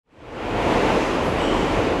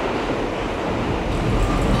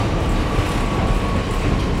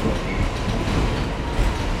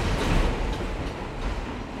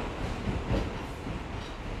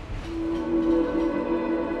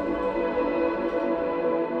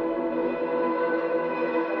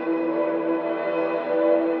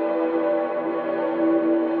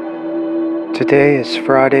Today is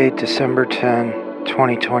Friday, December 10,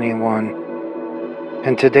 2021,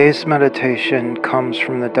 and today's meditation comes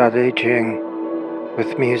from the Tao Te Ching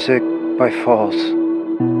with music by Falls.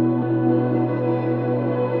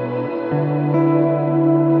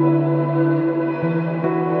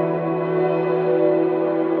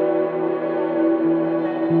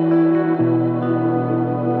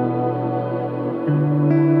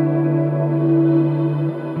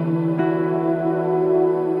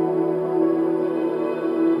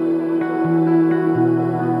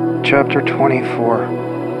 Chapter 24.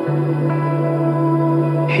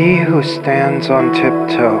 He who stands on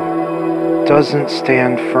tiptoe doesn't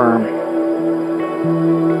stand firm.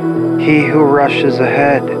 He who rushes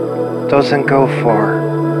ahead doesn't go far.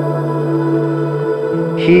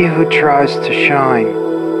 He who tries to shine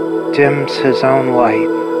dims his own light.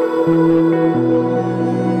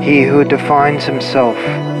 He who defines himself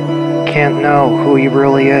can't know who he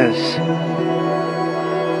really is.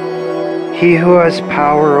 He who has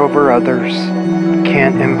power over others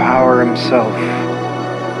can't empower himself.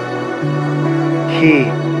 He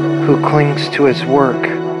who clings to his work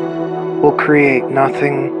will create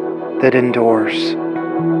nothing that endures.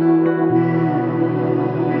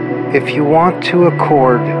 If you want to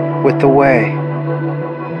accord with the way,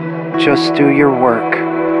 just do your work,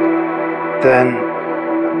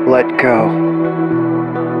 then let go.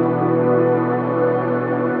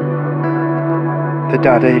 The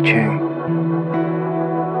Tao Te Ching.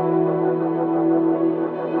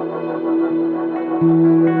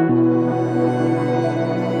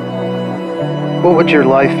 What would your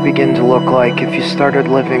life begin to look like if you started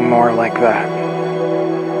living more like that?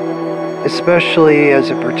 Especially as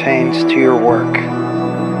it pertains to your work.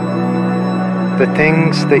 The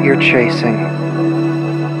things that you're chasing.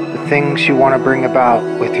 The things you want to bring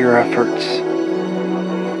about with your efforts.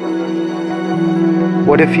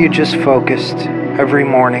 What if you just focused every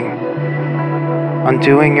morning on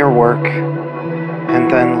doing your work and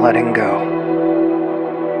then letting go?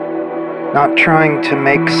 Not trying to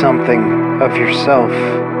make something of yourself,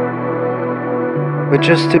 but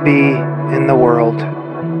just to be in the world,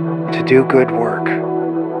 to do good work.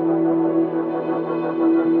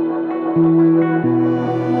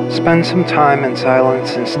 Spend some time in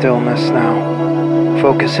silence and stillness now,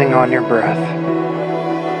 focusing on your breath.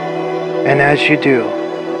 And as you do,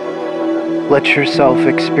 let yourself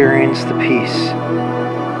experience the peace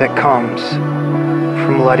that comes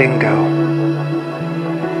from letting go.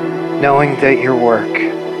 Knowing that your work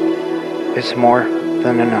is more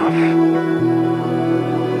than enough.